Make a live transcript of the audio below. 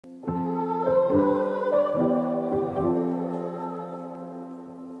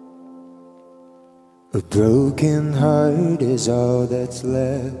A broken heart is all that's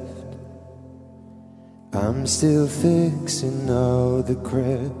left. I'm still fixing all the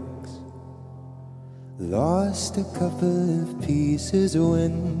cracks. Lost a couple of pieces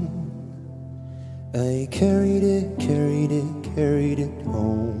when I carried it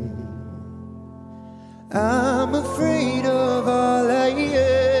home. I'm afraid of all I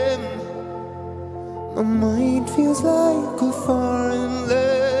am. My mind feels like a foreign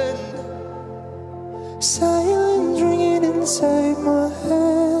land. Silence ringing inside my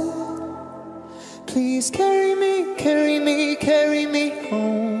head. Please carry me, carry me, carry me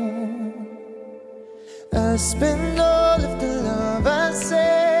home. I spent all of the love I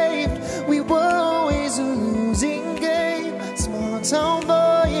saved. We were always a losing game. Small town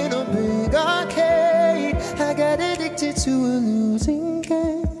boy in a big arcade. I got addicted to a losing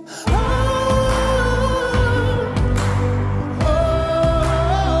game.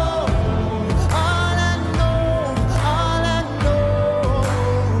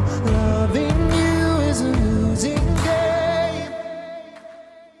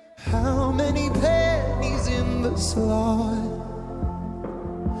 Slot.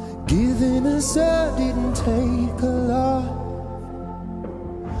 Giving us up didn't take a lot.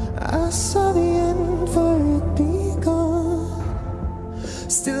 I saw the end for it be gone.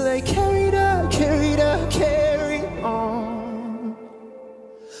 Still I carried on.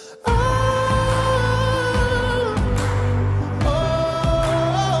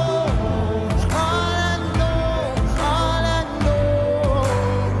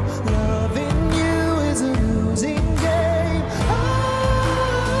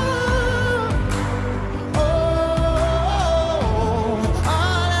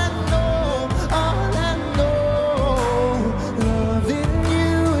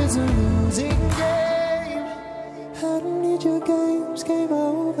 Your games came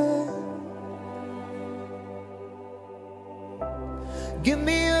over. Give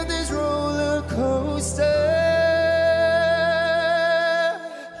me on this roller coaster.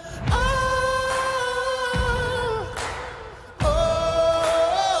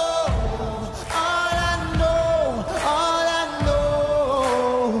 All I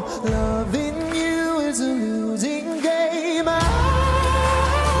know, loving you is a losing game.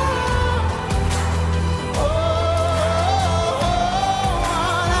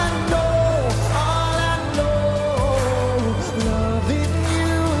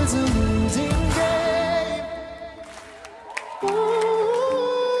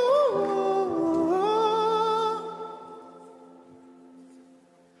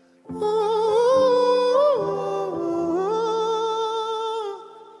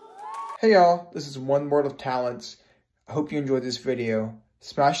 Hey y'all, this is One World of Talents. I hope you enjoyed this video.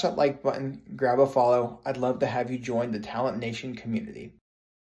 Smash that like button, grab a follow. I'd love to have you join the Talent Nation community.